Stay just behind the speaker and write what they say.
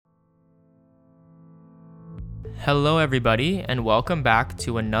Hello, everybody, and welcome back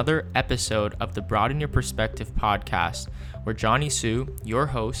to another episode of the Broaden Your Perspective podcast, where Johnny Sue, your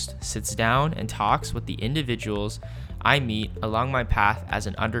host, sits down and talks with the individuals I meet along my path as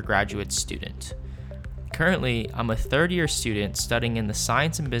an undergraduate student. Currently, I'm a third-year student studying in the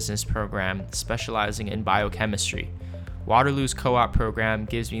Science and Business program, specializing in biochemistry. Waterloo's co-op program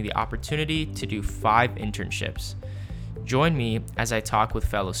gives me the opportunity to do 5 internships. Join me as I talk with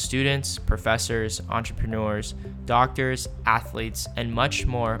fellow students, professors, entrepreneurs, doctors, athletes, and much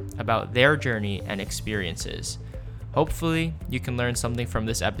more about their journey and experiences. Hopefully, you can learn something from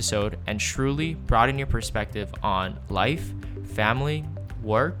this episode and truly broaden your perspective on life, family,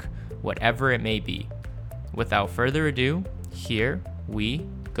 work, whatever it may be. Without further ado, here we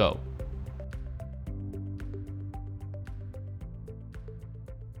go.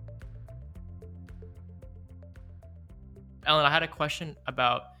 Ellen, I had a question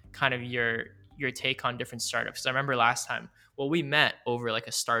about kind of your take on different startups. Because I remember last time, well, we met over like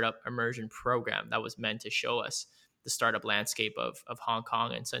a startup immersion program that was meant to show us the startup landscape of Hong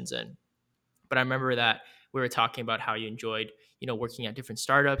Kong and Shenzhen. But I remember that we were talking about how you enjoyed, working at different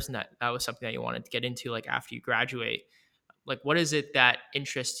startups, and that was something that you wanted to get into like after you graduate. Like, what is it that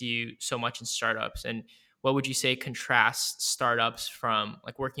interests you so much in startups, and what would you say contrasts startups from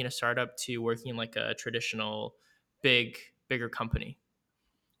like working in a startup to working in like a traditional bigger company?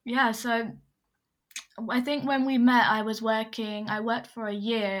 Yeah, so I think when we met, I worked for a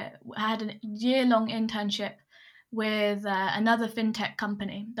year, I had a year long internship with another fintech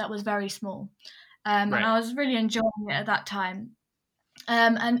company that was very small. And Right. I was really enjoying it at that time.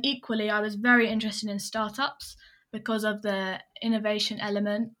 And equally, I was very interested in startups because of the innovation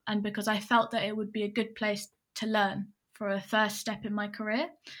element and because I felt that it would be a good place to learn for a first step in my career.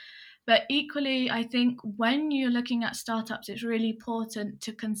 But equally, I think when you're looking at startups, it's really important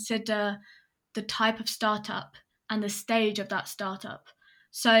to consider the type of startup and the stage of that startup.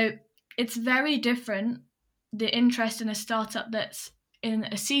 So it's very different, the interest in a startup that's in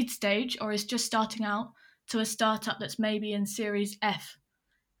a seed stage or is just starting out to a startup that's maybe in Series F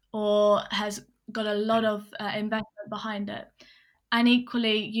or has got a lot of investment behind it. And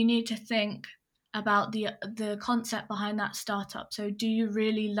equally, you need to think about the concept behind that startup. So, do you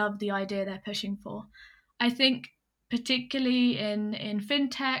really love the idea they're pushing for? I think, particularly in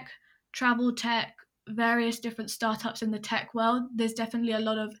fintech, travel tech, various different startups in the tech world, there's definitely a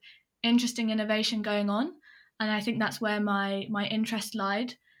lot of interesting innovation going on, and I think that's where my interest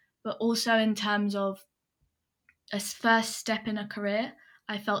lied. But also in terms of a first step in a career,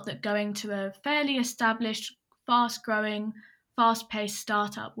 I felt that going to a fairly established, fast growing, fast paced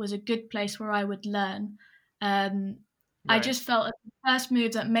startup was a good place where I would learn. Um, I Right. just felt at the first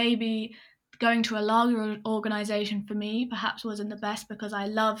move that maybe going to a larger organization for me perhaps wasn't the best because I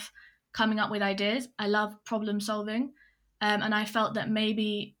love coming up with ideas, I love problem solving. And I felt that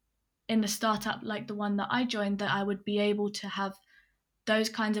maybe in the startup like the one that I joined, that I would be able to have those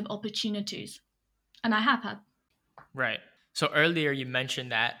kinds of opportunities. And I have had. Right. So earlier you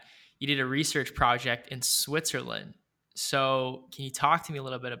mentioned that you did a research project in Switzerland. So can you talk to me a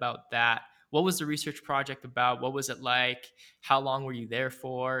little bit about that? What was the research project about? What was it like? How long were you there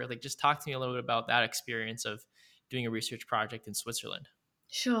for? Like, just talk to me a little bit about that experience of doing a research project in Switzerland.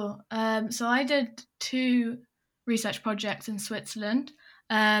 Sure. So I did two research projects in Switzerland.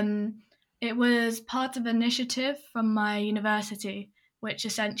 Um, it was part of an initiative from my university, which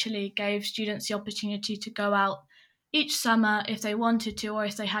essentially gave students the opportunity to go out each summer if they wanted to, or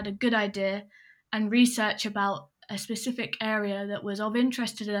if they had a good idea, and research about a specific area that was of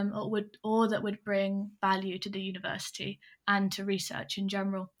interest to them, or that would bring value to the university and to research in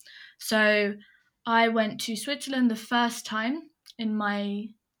general. So I went to Switzerland the first time in my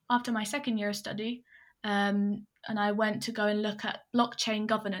after my second year of study, and I went to go and look at blockchain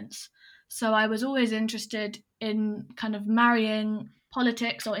governance. So I was always interested in kind of marrying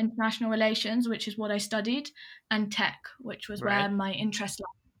politics or international relations, which is what I studied, and tech, which was where Right. my interest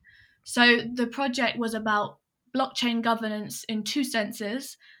lay. So the project was about blockchain governance in two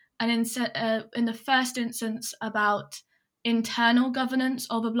senses, and in the first instance about internal governance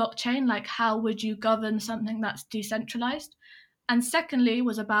of a blockchain, like how would you govern something that's decentralized, and secondly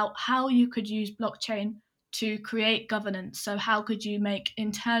was about how you could use blockchain to create governance. So how could you make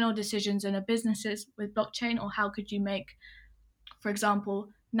internal decisions in a businesses with blockchain, or how could you make, for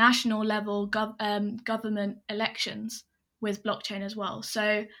example, national level government elections with blockchain as well.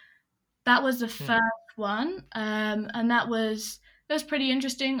 So that was the Hmm. first one, and that was pretty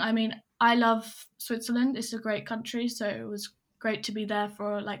interesting. I mean, I love Switzerland; it's a great country, so it was great to be there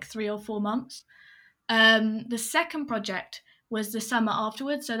for like 3 or 4 months. The second project was the summer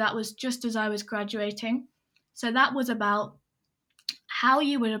afterwards, so that was just as I was graduating, So that was about how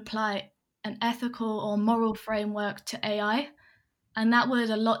you would apply an ethical or moral framework to AI. And that was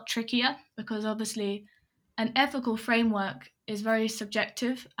a lot trickier because obviously an ethical framework is very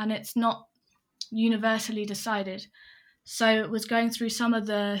subjective and it's not universally decided. So it was going through some of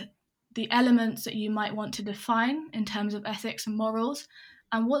the elements that you might want to define in terms of ethics and morals,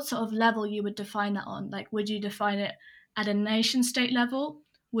 and what sort of level you would define that on. Like, would you define it at a nation state level?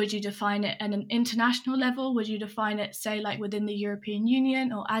 Would you define it at an international level? Would you define it, say, like within the European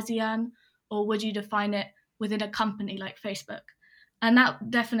Union or ASEAN? Or would you define it within a company like Facebook? And that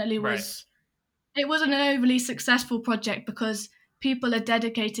definitely Right. was, it wasn't an overly successful project because people are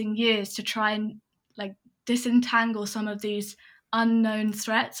dedicating years to try and like disentangle some of these unknown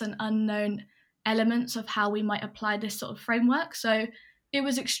threats and unknown elements of how we might apply this sort of framework. So it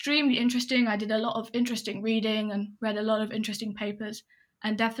was extremely interesting. I did a lot of interesting reading and read a lot of interesting papers,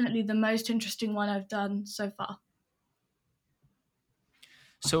 and definitely the most interesting one I've done so far.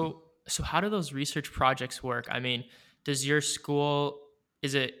 So how do those research projects work? I mean, does your school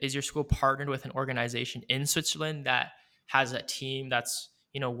is your school partnered with an organization in Switzerland that has a team that's,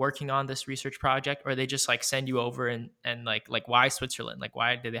 working on this research project, or they just like send you over and like why Switzerland? Like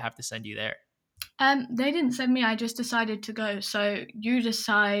why did they have to send you there? They didn't send me, I just decided to go. So you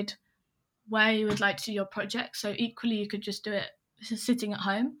decide where you would like to do your project. So equally, you could just do it sitting at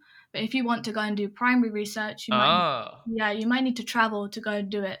home. But if you want to go and do primary research, Oh, you might need to travel to go and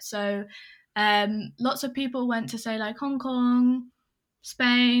do it. So lots of people went to say like Hong Kong,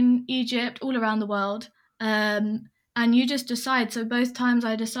 Spain, Egypt, all around the world. And you just decide. So both times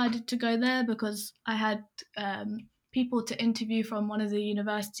I decided to go there because I had people to interview from one of the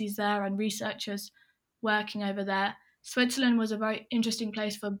universities there and researchers working over there. Switzerland was a very interesting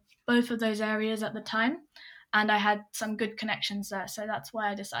place for both of those areas at the time, and I had some good connections there. So that's why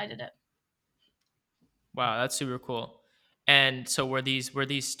I decided it. wow, that's super cool. And so were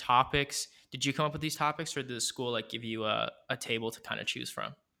these topics? Did you come up with these topics, or did the school like give you a table to kind of choose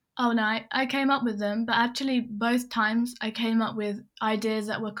from? Oh no, I came up with them, but actually both times I came up with ideas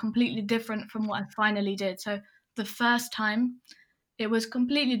that were completely different from what I finally did. So the first time it was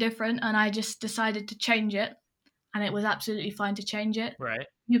completely different and I just decided to change it, and it was absolutely fine to change it. Right.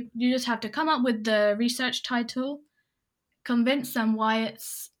 You just have to come up with the research title, convince them why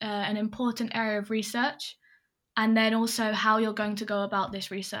it's an important area of research, and then also how you're going to go about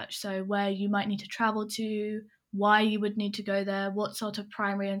this research. So, where you might need to travel to, why you would need to go there, what sort of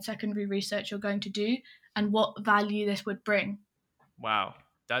primary and secondary research you're going to do, and what value this would bring. Wow,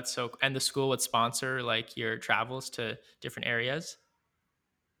 that's so. And the school would sponsor like your travels to different areas.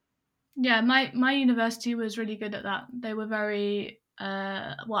 Yeah, my university was really good at that. They were very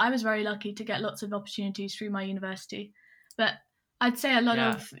well, I was very lucky to get lots of opportunities through my university. But I'd say a lot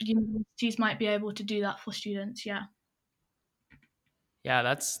Yeah, of universities might be able to do that for students, yeah. yeah,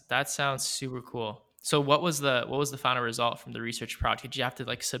 that sounds super cool. So what was the final result from the research project? Did you have to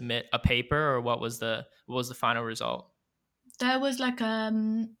like submit a paper, or what was the final result? There was like a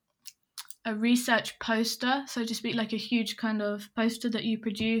research poster, so to speak, like a huge kind of poster that you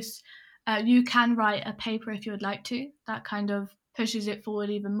produce. You can write a paper if you would like to. That kind of pushes it forward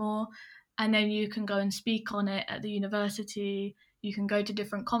even more. And then you can go and speak on it at the university. You can go to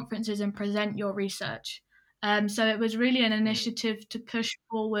different conferences and present your research. So it was really an initiative to push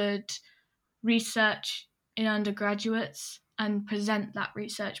forward research in undergraduates and present that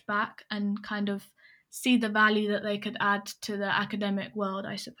research back and kind of see the value that they could add to the academic world,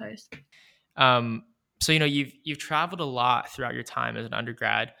 I suppose. Um, so you've traveled a lot throughout your time as an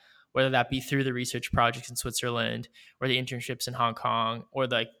undergrad, whether that be through the research projects in Switzerland, or the internships in Hong Kong, or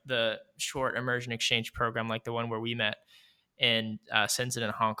like the short immersion exchange program, like the one where we met in Shenzhen in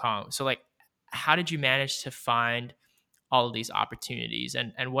Hong Kong. So like, how did you manage to find all of these opportunities,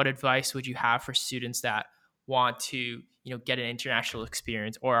 and what advice would you have for students that want to get an international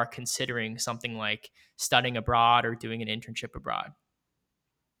experience, or are considering something like studying abroad or doing an internship abroad?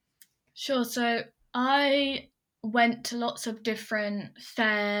 Sure. So I went to lots of different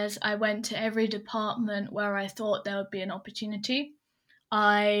fairs. I went to every department where I thought there would be an opportunity.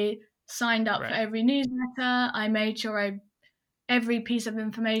 I signed up for Right. every newsletter. I made sure every piece of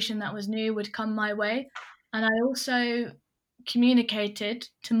information that was new would come my way. And I also communicated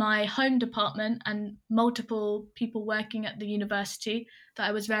to my home department and multiple people working at the university that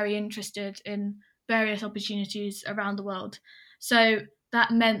I was very interested in various opportunities around the world. So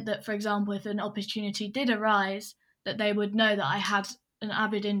that meant that, for example, if an opportunity did arise, that they would know that I had an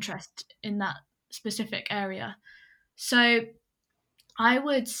avid interest in that specific area. So I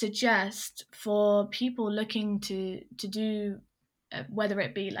would suggest for people looking to do whether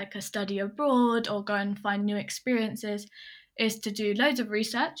it be like a study abroad or go and find new experiences, is to do loads of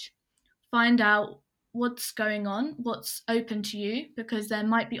research, find out what's going on, what's open to you, because there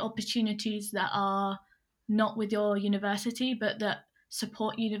might be opportunities that are not with your university but that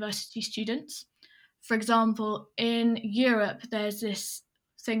support university students. For example, in Europe, there's this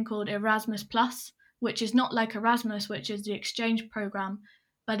thing called Erasmus Plus, which is not like Erasmus, which is the exchange program,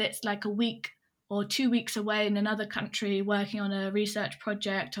 but it's like a week or 2 weeks away in another country working on a research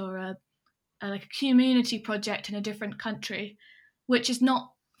project or like a community project in a different country, which is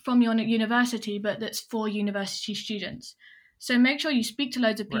not from your university, but that's for university students. So make sure you speak to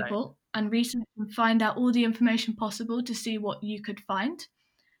loads of Right. people and research and find out all the information possible to see what you could find.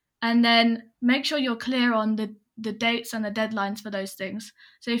 And then make sure you're clear on the dates and the deadlines for those things.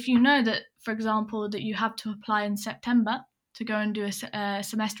 So if you know that, for example, that you have to apply in September to go and do a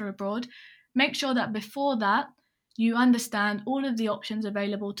semester abroad, make sure that before that you understand all of the options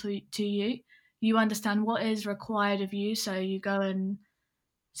available to you. You understand what is required of you. So you go and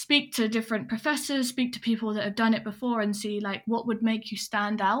speak to different professors, speak to people that have done it before and see like what would make you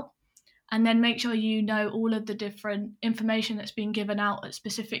stand out, and then make sure you know all of the different information that's being given out at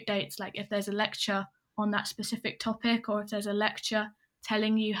specific dates, like if there's a lecture on that specific topic or if there's a lecture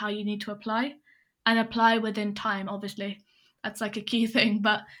telling you how you need to apply, and apply within time, obviously. That's like a key thing,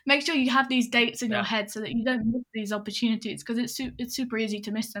 but make sure you have these dates in your Yeah. head so that you don't miss these opportunities, because it's super easy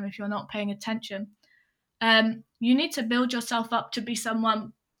to miss them if you're not paying attention. You need to build yourself up to be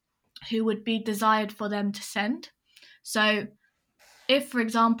someone who would be desired for them to send. So if, for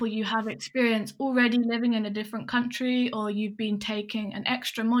example, you have experience already living in a different country or you've been taking an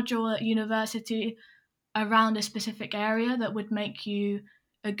extra module at university around a specific area that would make you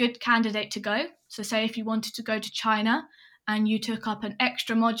a good candidate to go. So, say if you wanted to go to China and you took up an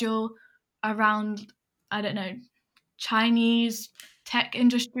extra module around, I don't know, Chinese tech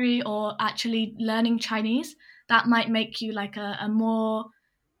industry or actually learning Chinese, that might make you like a more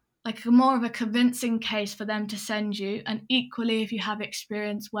like more of a convincing case for them to send you. And equally, if you have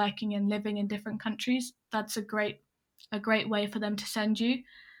experience working and living in different countries, that's a great way for them to send you.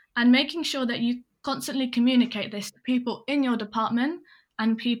 And making sure that you constantly communicate this to people in your department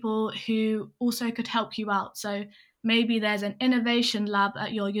and people who also could help you out. So maybe there's an innovation lab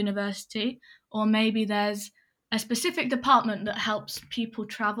at your university, or maybe there's a specific department that helps people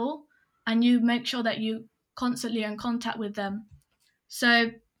travel, and you make sure that you constantly are in contact with them.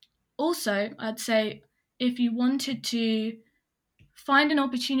 So also, I'd say if you wanted to find an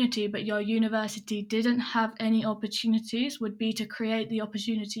opportunity but your university didn't have any opportunities, would be to create the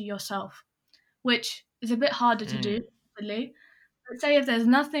opportunity yourself, which is a bit harder to do, Mm. really. But say if there's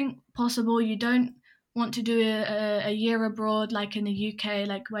nothing possible, you don't want to do a year abroad like in the UK,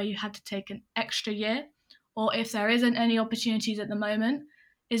 like where you had to take an extra year, or if there isn't any opportunities at the moment,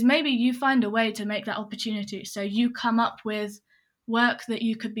 is maybe you find a way to make that opportunity. So you come up with work that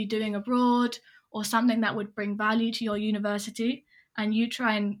you could be doing abroad or something that would bring value to your university, and you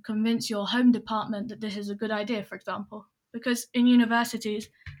try and convince your home department that this is a good idea, for example. Because in universities,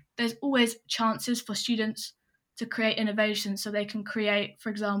 there's always chances for students to create innovation, so they can create, for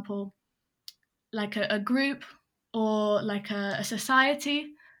example, like a group or like a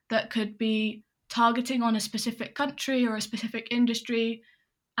society that could be targeting on a specific country or a specific industry.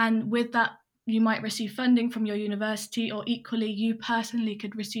 And with that, you might receive funding from your university, or equally, you personally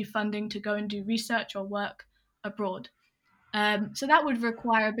could receive funding to go and do research or work abroad. So that would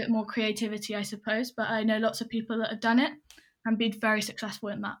require a bit more creativity, I suppose, but I know lots of people that have done it and been very successful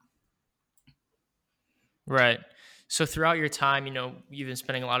in that. Right. So throughout your time, you've been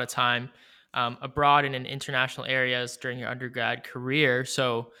spending a lot of time abroad and in international areas during your undergrad career.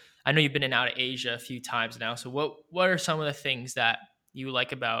 So I know you've been in and out of Asia a few times now. So what are some of the things that you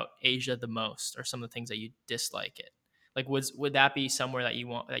like about Asia the most, or some of the things that you dislike it? Like, would that be somewhere that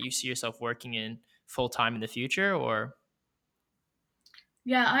you see yourself working in full time in the future, or?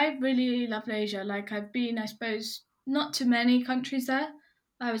 Yeah, I really love Asia. Like I've been, I suppose, not to many countries there.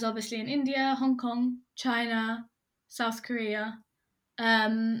 I was obviously in India, Hong Kong, China, South Korea.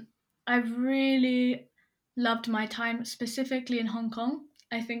 Um, I've really loved my time specifically in Hong Kong.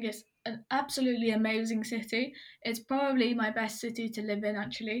 I think it's an absolutely amazing city. It's probably my best city to live in,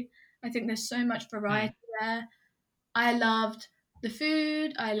 actually. I think there's so much Hmm. variety there. I loved the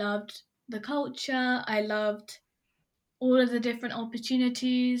food, I loved the culture, I loved all of the different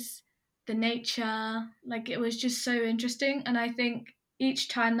opportunities, the nature. Like it was just so interesting. And I think each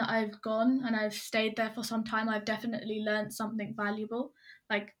time that I've gone and I've stayed there for some time, I've definitely learned something valuable.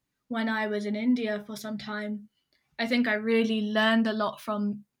 Like when I was in India for some time, I think I really learned a lot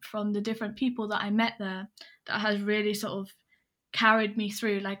from the different people that I met there, that has really sort of carried me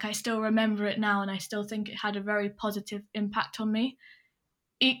through. Like, I still remember it now, and I still think it had a very positive impact on me.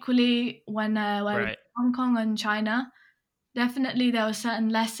 Equally, when I was in Right. Hong Kong and China, definitely there were certain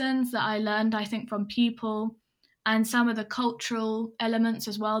lessons that I learned, I think, from people and some of the cultural elements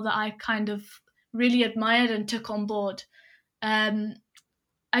as well that I kind of really admired and took on board. Um,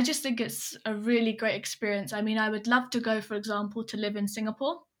 I just think it's a really great experience. I mean, I would love to go, for example, to live in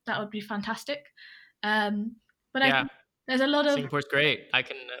Singapore. That would be fantastic. Um, but I Yeah. think there's a lot of Singapore's great. I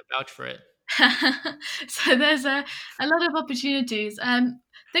can vouch for it. so there's a lot of opportunities.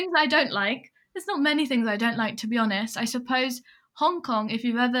 Things I don't like. There's not many things I don't like, to be honest. I suppose Hong Kong, if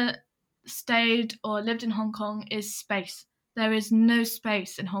you've ever stayed or lived in Hong Kong, is space. There is no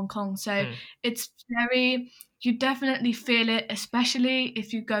space in Hong Kong, so Hmm. it's very. You definitely feel it, especially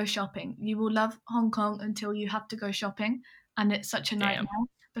if you go shopping. You will love Hong Kong until you have to go shopping, and it's such a Damn. nightmare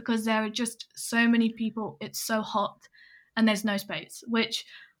because there are just so many people. It's so hot, and there's no space, which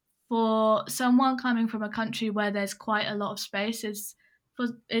for someone coming from a country where there's quite a lot of space is for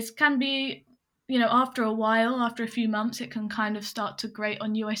it can be, after a while, after a few months, it can kind of start to grate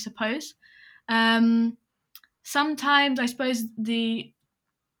on you, I suppose. um Sometimes I suppose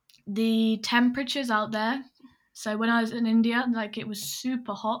the temperatures out there, so when I was in India, like, it was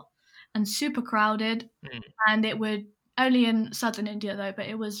super hot and super crowded, Hmm. and it would only in southern India though, but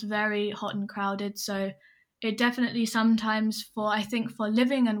it was very hot and crowded. So it definitely sometimes, for I think for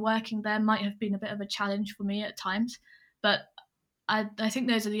living and working there, might have been a bit of a challenge for me at times. But I think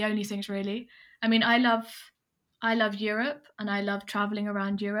those are the only things really. I mean, I love Europe and I love traveling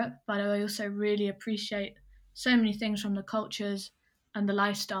around Europe, but I also really appreciate so many things from the cultures and the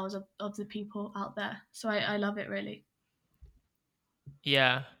lifestyles of the people out there. So I love it really.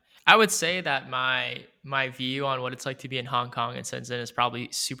 Yeah. I would say that my view on what it's like to be in Hong Kong and Shenzhen is probably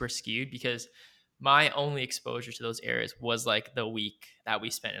super skewed because my only exposure to those areas was like the week that we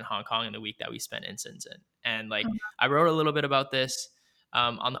spent in Hong Kong and the week that we spent in Shenzhen. And like I wrote a little bit about this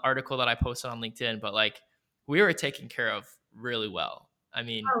on the article that I posted on LinkedIn, but like we were taken care of really well. I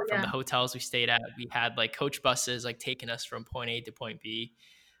mean, Oh from yeah. the hotels we stayed at, we had like coach buses like taking us from point A to point B.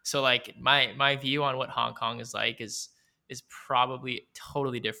 So like my view on what Hong Kong is probably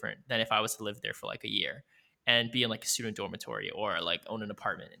totally different than if I was to live there for like a year and be in like a student dormitory or like own an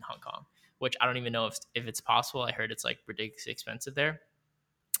apartment in Hong Kong, which I don't even know if it's possible. I heard it's like ridiculously expensive there.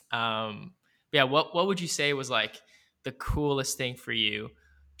 Um, yeah, what would you say was like the coolest thing for you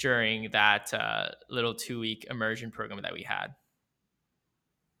during that little 2 week immersion program that we had?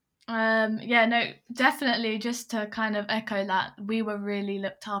 Yeah, no, definitely. Just to kind of echo that, we were really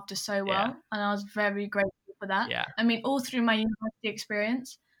looked after so Yeah, well, and I was very grateful for that. yeah, I mean, all through my university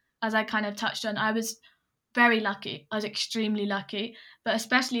experience, as I kind of touched on, I was very lucky. I was extremely lucky, but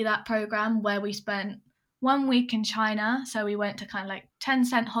especially that program where we spent 1 week in China. So we went to kind of like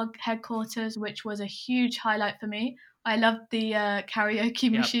Tencent headquarters, which was a huge highlight for me. I loved the karaoke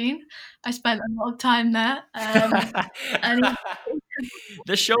yep. machine. I spent a lot of time there, and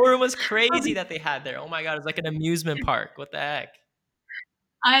The showroom was crazy that they had there. Oh my god, it's like an amusement park. What the heck?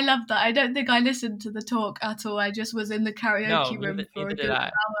 I love that. I don't think I listened to the talk at all. I just was in the No, karaoke neither room for neither a did good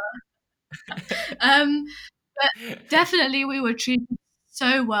I. um but definitely we were treated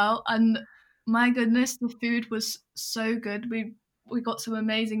so well, and my goodness, the food was so good. We got some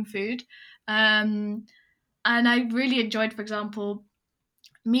amazing food. Um and I really enjoyed, for example,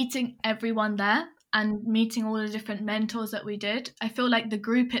 meeting everyone there and meeting all the different mentors that we did. I feel like the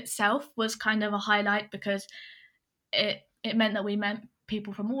group itself was kind of a highlight because it meant that we met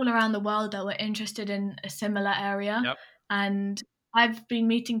people from all around the world that were interested in a similar area. Yep. And I've been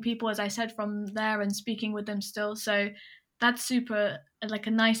meeting people, as I said, from there and speaking with them still. So that's super, like,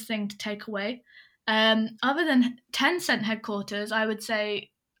 a nice thing to take away. Other than Tencent headquarters, I would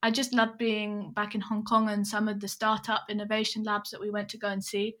say I just love being back in Hong Kong and some of the startup innovation labs that we went to go and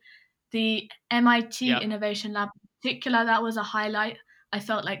see. The MIT Yep. Innovation Lab in particular, that was a highlight. I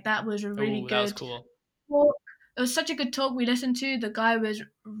felt like that was a really Oh, that was good cool. talk. It was such a good talk we listened to. The guy was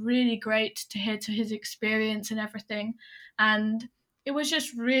really great to hear to his experience and everything. And it was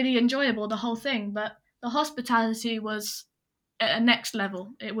just really enjoyable, the whole thing. But the hospitality was at a next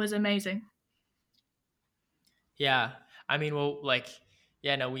level. It was amazing. Yeah. I mean, well, like,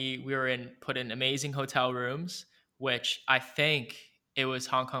 yeah, no, we were in put in amazing hotel rooms, which I think it was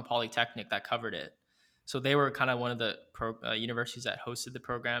Hong Kong Polytechnic that covered it. So they were kind of one of the universities that hosted the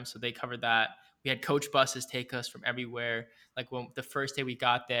program. So they covered that. We had coach buses take us from everywhere. Like when the first day we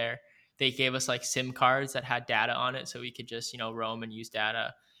got there, they gave us like SIM cards that had data on it, so we could just roam and use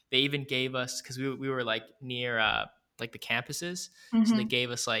data. They even gave us because we were like near like the campuses. So they Mm-hmm.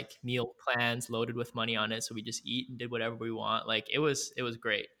 gave us like meal plans loaded with money on it, so we just eat and did whatever we want. Like it was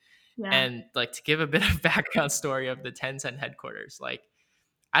great. Yeah. And like to give a bit of background story of the Tencent headquarters, like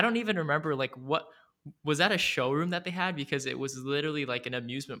I don't even remember like what was that a showroom that they had, because it was literally like an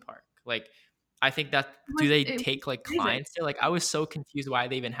amusement park. Like I think that do they It take was like amazing. clients there? Like I was so confused why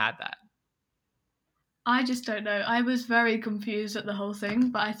they even had that. I just don't know. I was very confused at the whole thing,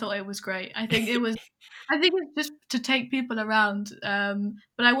 but I thought it was great. I think it's just to take people around.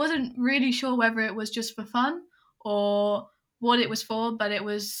 But I wasn't really sure whether it was just for fun or what it was for, but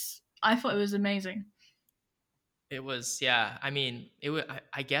I thought it was amazing. It was, yeah. I mean, it was.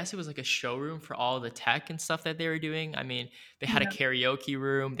 I guess it was like a showroom for all the tech and stuff that they were doing. I mean, they had a Yeah. karaoke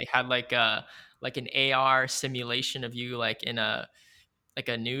room. They had like an AR simulation of you like in a like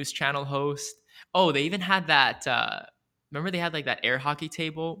a news channel host. Oh, they even had that. Remember, they had like that air hockey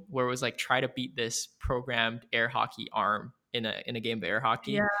table where it was like try to beat this programmed air hockey arm in a game of air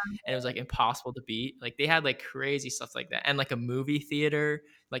hockey, Yeah. and it was like impossible to beat. Like they had like crazy stuff like that, and like a movie theater,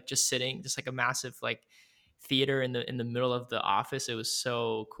 like just sitting, just like a massive like theater in the middle of the office. It was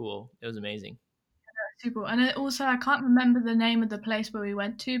so cool. It was amazing. Super. And I can't remember the name of the place where we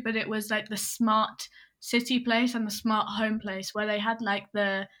went to, but it was like the smart city place and the smart home place where they had like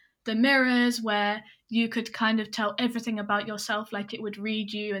the mirrors where you could kind of tell everything about yourself, like it would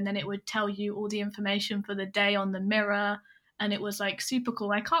read you and then it would tell you all the information for the day on the mirror, and it was like super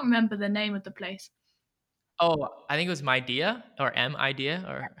cool. I can't remember the name of the place. Oh, I think it was Midea or M Idea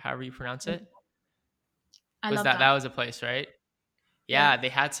or however you pronounce it. I Was love that that. was a place, right? Yeah. Yeah, they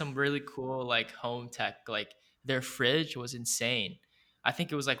had some really cool like home tech. Like their fridge was insane. I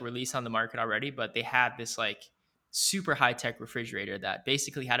think it was like released on the market already, but they had this like super high tech refrigerator that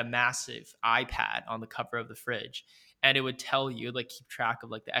basically had a massive iPad on the cover of the fridge. And it would tell you, like, keep track of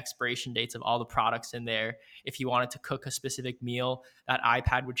like the expiration dates of all the products in there. If you wanted to cook a specific meal, that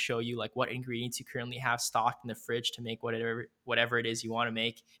iPad would show you like what ingredients you currently have stocked in the fridge to make whatever it is you want to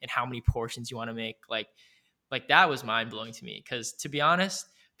make and how many portions you want to make. Like that was mind blowing to me, because to be honest,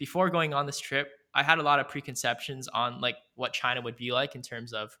 before going on this trip, I had a lot of preconceptions on like what China would be like in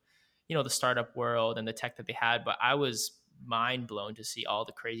terms of, the startup world and the tech that they had, but I was mind blown to see all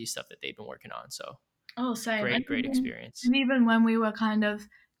the crazy stuff that they've been working on. So Oh, same. great experience. And even when we were kind of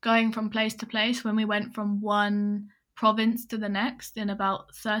going from place to place, when we went from one province to the next in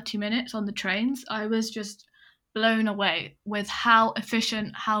about 30 minutes on the trains, I was just blown away with how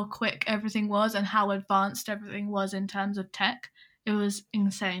efficient, how quick everything was, and how advanced everything was in terms of tech. It was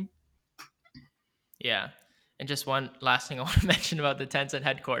insane. Yeah. And just one last thing I want to mention about the Tencent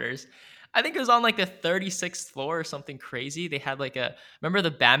headquarters. I think it was on like the 36th floor or something crazy. They had like remember the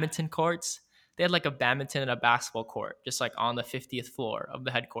badminton courts? They had like a badminton and a basketball court just like on the 50th floor of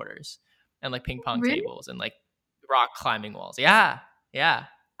the headquarters, and like ping pong Really? tables and like rock climbing walls. Yeah. Yeah.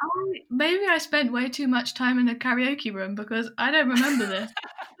 Maybe I spent way too much time in the karaoke room because I don't remember this.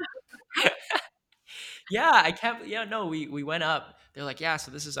 Yeah, I can't. Yeah, no, we went up. They're like, yeah,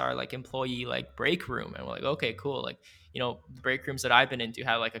 so this is our like employee like break room, and we're like, okay, cool. Like, the break rooms that I've been into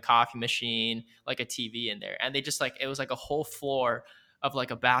have like a coffee machine, like a TV in there, and they just like it was like a whole floor of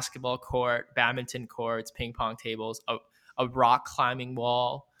like a basketball court, badminton courts, ping pong tables, a rock climbing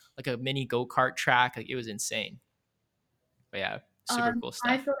wall, like a mini go kart track. Like it was insane. But yeah, super cool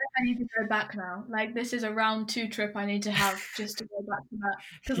I stuff. feel like I need to go back now. Like this is a round two trip I need to have just to go back to that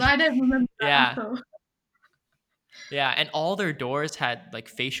because I don't remember that Yeah, at all. yeah, and all their doors had like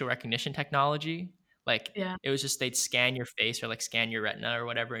facial recognition technology. Like Yeah. it was just they'd scan your face or like scan your retina or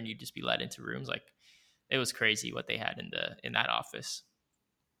whatever, and you'd just be led into rooms. Like it was crazy what they had in that office.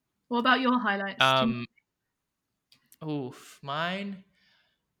 What about your highlights? Um, oof, mine.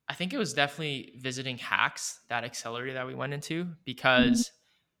 I think it was definitely visiting Hacks, that accelerator that we went into, Mhm. because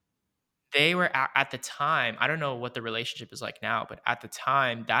they were at the time, I don't know what the relationship is like now, but at the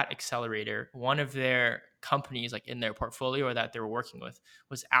time, that accelerator, one of their companies like in their portfolio or that they were working with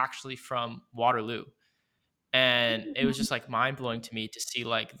was actually from Waterloo. And it was just like mind blowing to me to see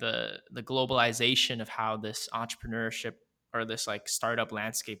like the globalization of how this entrepreneurship or this like startup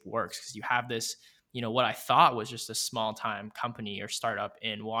landscape works, because you have this, what I thought was just a small time company or startup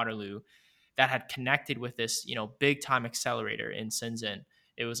in Waterloo that had connected with this, big time accelerator in Shenzhen.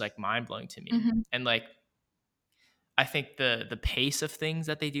 It was like mind blowing to me. Mhm. And like I think the pace of things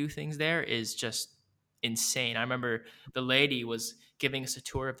that they do things there is just insane. I remember the lady was giving us a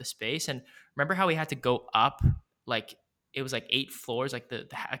tour of the space, and remember how we had to go up like it was like 8 floors. Like the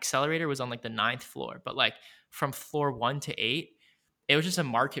accelerator was on like the ninth floor, but like from floor 1 to 8, it was just a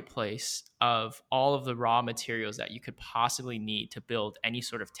marketplace of all of the raw materials that you could possibly need to build any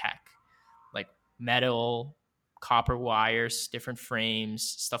sort of tech, like metal, copper wires, different frames,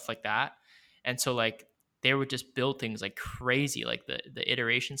 stuff like that. And so like they would just build things like crazy, like the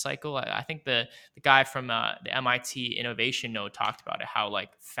iteration cycle. I think the guy from the MIT Innovation Node talked about it, how like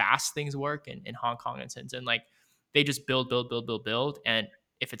fast things work in Hong Kong and Shenzhen. Like they just build, and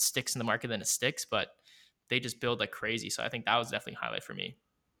if it sticks in the market, then it sticks. But they just build like crazy. So I think that was definitely a highlight for me.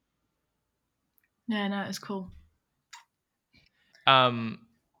 Yeah, no, it's cool.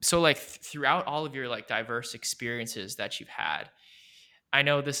 So like throughout all of your like diverse experiences that you've had, I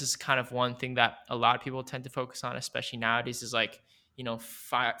know this is kind of one thing that a lot of people tend to focus on, especially nowadays, is like,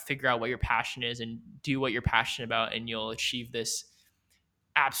 figure out what your passion is and do what you're passionate about, and you'll achieve this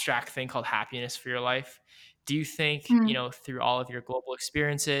abstract thing called happiness for your life. Do you think, Mm. through all of your global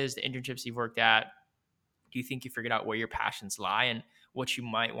experiences, the internships you've worked at, do you think you figured out where your passions lie and what you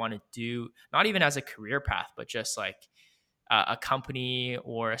might want to do, not even as a career path, but just like a company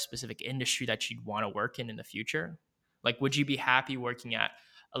or a specific industry that you'd want to work in the future? Like, would you be happy working at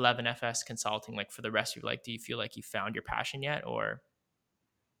 11FS Consulting like for the rest of your life? Do you feel like you found your passion yet, or?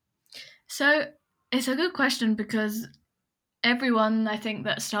 So it's a good question because everyone I think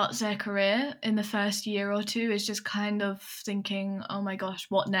that starts their career in the first year or two is just kind of thinking, oh my gosh,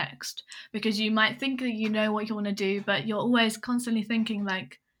 what next? Because you might think that you know what you want to do, but you're always constantly thinking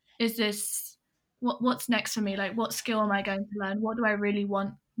like, is this what's next for me? Like what skill am I going to learn? What do I really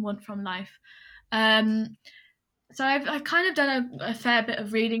want from life? Um, so I've kind of done a fair bit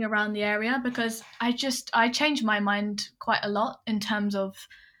of reading around the area because I changed my mind quite a lot in terms of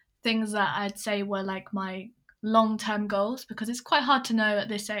things that I'd say were like my long term goals because it's quite hard to know at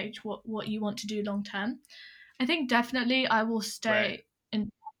this age what you want to do long term. I think definitely I will Right. stay in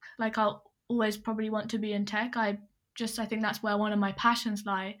tech. Like I'll always probably want to be in tech. I think that's where one of my passions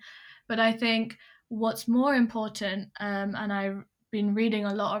lie. But I think what's more important, and I've been reading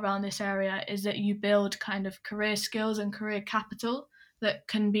a lot around this area, is that you build kind of career skills and career capital that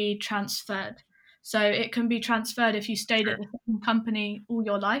can be transferred. So it can be transferred if you stayed at Sure. the same company all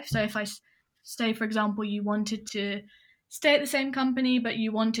your life. So if say, for example, you wanted to stay at the same company, but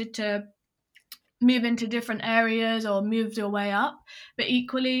you wanted to move into different areas or move your way up, but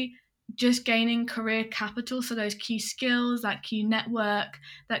equally just gaining career capital, so those key skills, that key network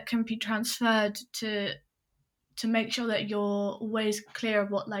that can be transferred to make sure that you're always clear of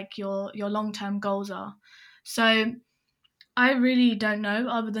what like your long-term goals are. So I really don't know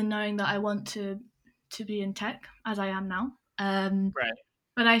other than knowing that I want to be in tech as I am now. Right.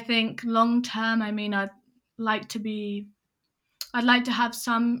 But I think long term, I mean, like to be I'd like to have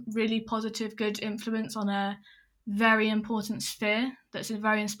some really positive, good influence on a very important sphere that's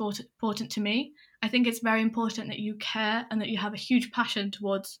very important to me. I think it's very important that you care and that you have a huge passion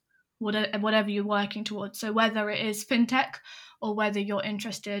towards whatever you're working towards. So whether it is fintech or whether you're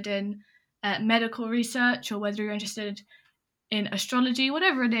interested in medical research or whether you're interested in astrology,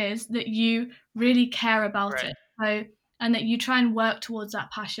 whatever it is, that you really care about Right. it. So, and that you try and work towards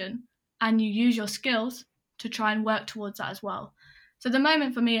that passion and you use your skills to try and work towards that as well. So, the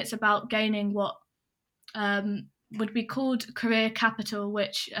moment for me, it's about gaining what would be called career capital,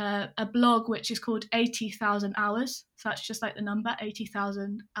 which a blog which is called 80,000 hours. So, that's just like the number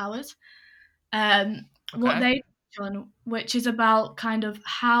 80,000 hours. What Okay. they touch on, which is about kind of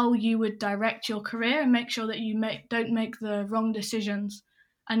how you would direct your career and make sure that you don't make the wrong decisions,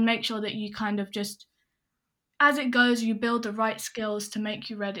 and make sure that you kind of just as it goes you build the right skills to make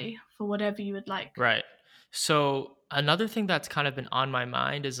you ready for whatever you would like. Right. So another thing that's kind of been on my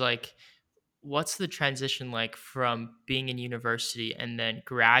mind is like, what's the transition like from being in university and then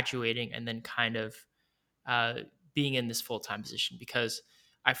graduating and then kind of uh, being in this full time position? Because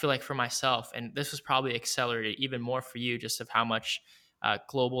I feel like for myself, and this was probably accelerated even more for you, just of how much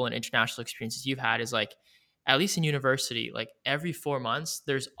global and international experiences you've had, is like, at least in university, like every 4 months,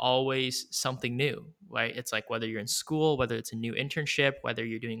 there's always something new, right? It's like whether you're in school, whether it's a new internship, whether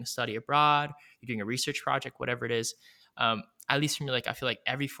you're doing a study abroad, you're doing a research project, whatever it is. At least for me, like I feel like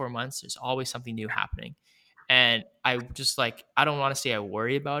every 4 months, there's always something new happening. And I just like, I don't want to say I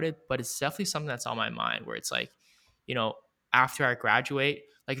worry about it, but it's definitely something that's on my mind where it's like, you know, after I graduate,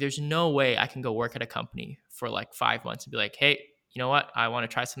 like there's no way I can go work at a company for like 5 months and be like, hey, you know what? I want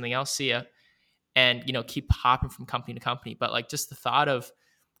to try something else. See ya. And, keep hopping from company to company. But like just the thought of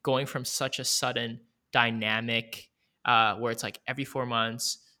going from such a sudden dynamic, where it's like every 4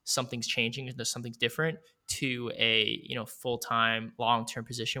 months, something's changing and there's something different, to a, full-time, long-term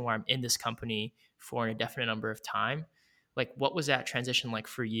position where I'm in this company for an indefinite number of time. Like, what was that transition like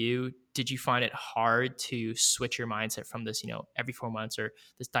for you? Did you find it hard to switch your mindset from this, every 4 months, or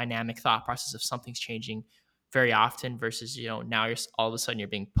this dynamic thought process of something's changing very often versus, now you're all of a sudden you're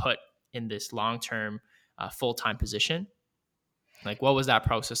being put in this long term full-time position? Like, what was that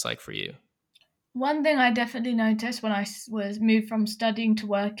process like for you? One thing I definitely noticed when I was moved from studying to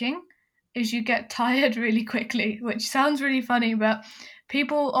working is you get tired really quickly, which sounds really funny, but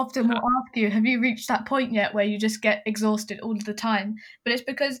people often will ask you, have you reached that point yet where you just get exhausted all the time? But it's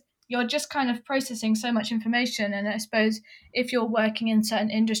because you're just kind of processing so much information. And I suppose if you're working in certain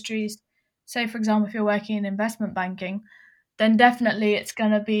industries, say, for example, if you're working in investment banking, then definitely it's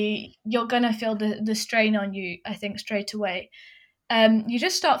going to be, you're going to feel the strain on you, I think, straight away. You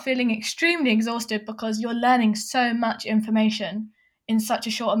just start feeling extremely exhausted because you're learning so much information in such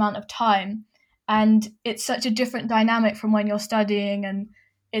a short amount of time, and it's such a different dynamic from when you're studying,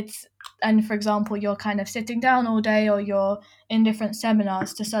 it's and for example you're kind of sitting down all day or you're in different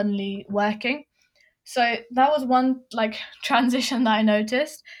seminars to suddenly working. So that was one like transition that I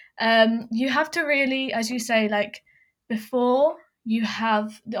noticed. You have to really, as you say, like before you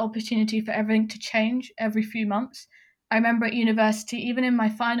have the opportunity for everything to change every few months. I remember at university, even in my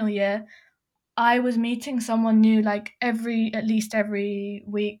final year, I was meeting someone new like at least every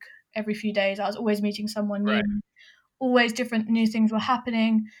week, every few days. I was always meeting someone new. Right. Always different new things were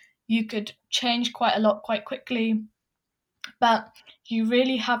happening. You could change quite a lot quite quickly, but you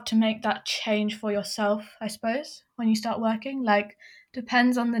really have to make that change for yourself, I suppose, when you start working. Like,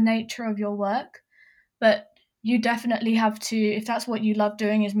 depends on the nature of your work, but you definitely have to, if that's what you love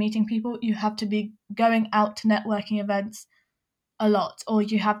doing is meeting people, you have to be going out to networking events a lot, or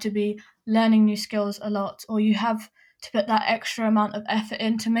you have to be learning new skills a lot, or you have to put that extra amount of effort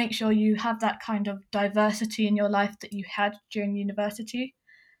in to make sure you have that kind of diversity in your life that you had during university.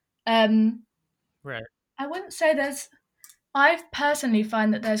 Um, Right. I wouldn't say I personally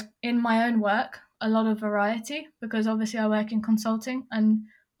find that there's in my own work a lot of variety because obviously I work in consulting and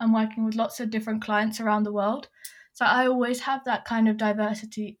I'm working with lots of different clients around the world. So I always have that kind of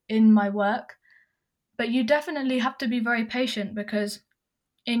diversity in my work. But you definitely have to be very patient because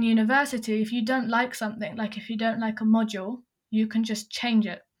in university, if you don't like something, like if you don't like a module, you can just change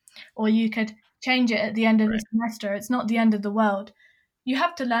it. Or you could change it at the end of the Right. semester. It's not the end of the world. You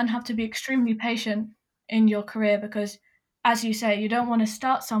have to learn how to be extremely patient in your career because, as you say, you don't want to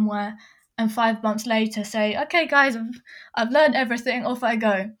start somewhere and 5 months later say, okay, guys, I've learned everything, off I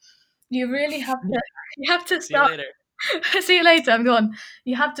go. You really have to, you have to See you start, later. see you later, I'm gone.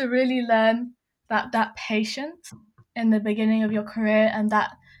 You have to really learn that patience in the beginning of your career and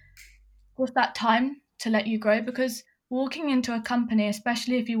that with that time to let you grow because walking into a company,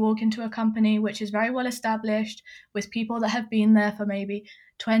 especially if you walk into a company which is very well established with people that have been there for maybe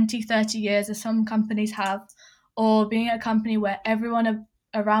 20, 30 years, as some companies have, or being a company where everyone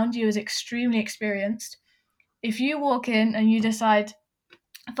around you is extremely experienced, if you walk in and you decide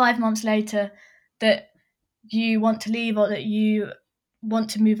 5 months later that you want to leave or that you want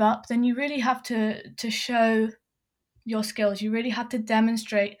to move up, then you really have to show your skills. You really have to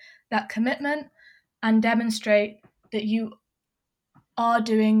demonstrate that commitment and demonstrate that you are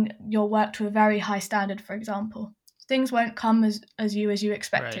doing your work to a very high standard, for example. Things won't come as you Right.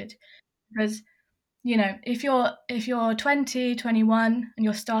 expected. Because, if you're 20, 21 and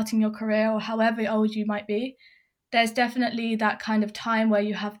you're starting your career or however old you might be, there's definitely that kind of time where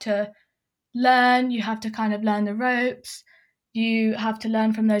you have to learn, you have to kind of learn the ropes, you have to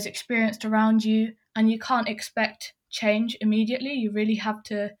learn from those experienced around you, and you can't expect change immediately. You really have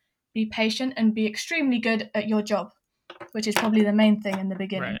to be patient and be extremely good at your job, which is probably the main thing in the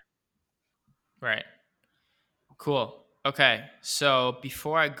beginning. Right. Right. Cool. Okay. So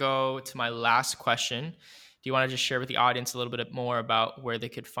before I go to my last question, do you want to just share with the audience a little bit more about where they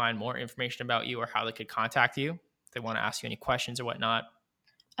could find more information about you or how they could contact you if they want to ask you any questions or whatnot?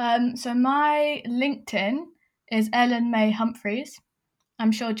 So my LinkedIn is Ellen May Humphreys.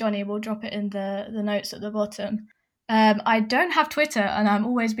 I'm sure Johnny will drop it in the notes at the bottom. I don't have Twitter, and I'm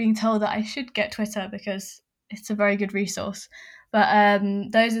always being told that I should get Twitter because it's a very good resource. But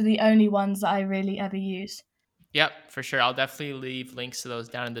those are the only ones that I really ever use. Yep, for sure. I'll definitely leave links to those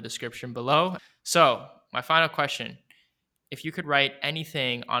down in the description below. So, my final question, if you could write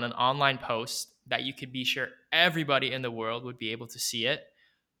anything on an online post that you could be sure everybody in the world would be able to see it,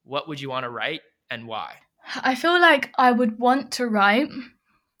 what would you want to write and why? I feel like I would want to write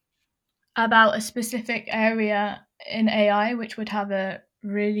about a specific area in AI which would have a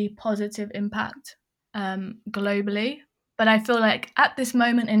really positive impact globally. But I feel like at this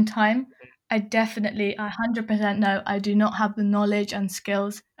moment in time, I definitely 100% know I do not have the knowledge and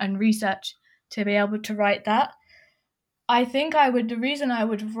skills and research to be able to write that. I think the reason I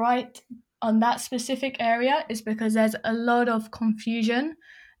would write on that specific area is because there's a lot of confusion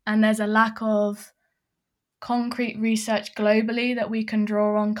and there's a lack of concrete research globally that we can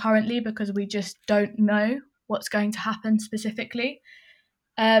draw on currently because we just don't know what's going to happen specifically.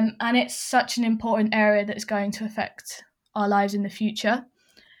 And it's such an important area that's going to affect our lives in the future.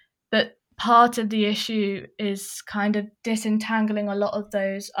 But part of the issue is kind of disentangling a lot of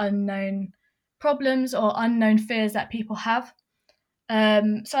those unknown problems or unknown fears that people have.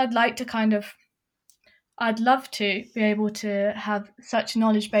 So I'd love to be able to have such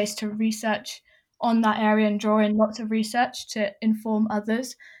knowledge base to research on that area and draw in lots of research to inform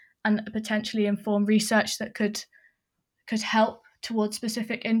others and potentially inform research that could help towards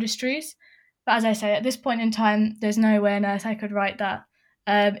specific industries. But as I say, at this point in time, there's no way on earth I could write that.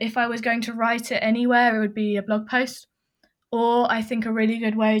 If I was going to write it anywhere, it would be a blog post. Or I think a really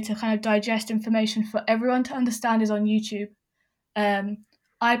good way to kind of digest information for everyone to understand is on YouTube.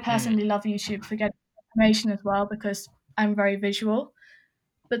 I personally love YouTube for getting information as well because I'm very visual.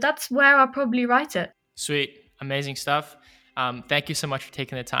 But that's where I'll probably write it. Sweet. Amazing stuff. Thank you so much for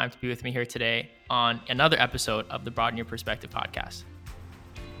taking the time to be with me here today on another episode of the Broaden Your Perspective podcast.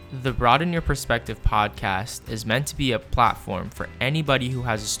 The Broaden Your Perspective podcast is meant to be a platform for anybody who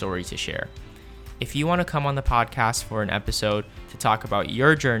has a story to share. If you want to come on the podcast for an episode to talk about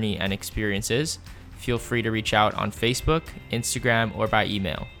your journey and experiences, feel free to reach out on Facebook, Instagram, or by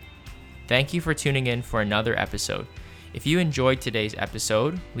email. Thank you for tuning in for another episode. If you enjoyed today's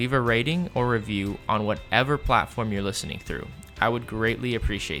episode, leave a rating or review on whatever platform you're listening through. I would greatly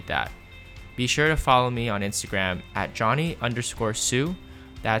appreciate that. Be sure to follow me on Instagram at Johnny_Su.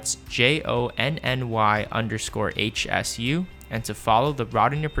 That's JONNY_HSU. And to follow the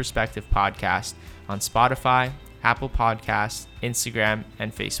Broaden Your Perspective podcast on Spotify, Apple Podcasts, Instagram,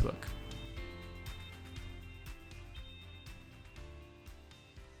 and Facebook.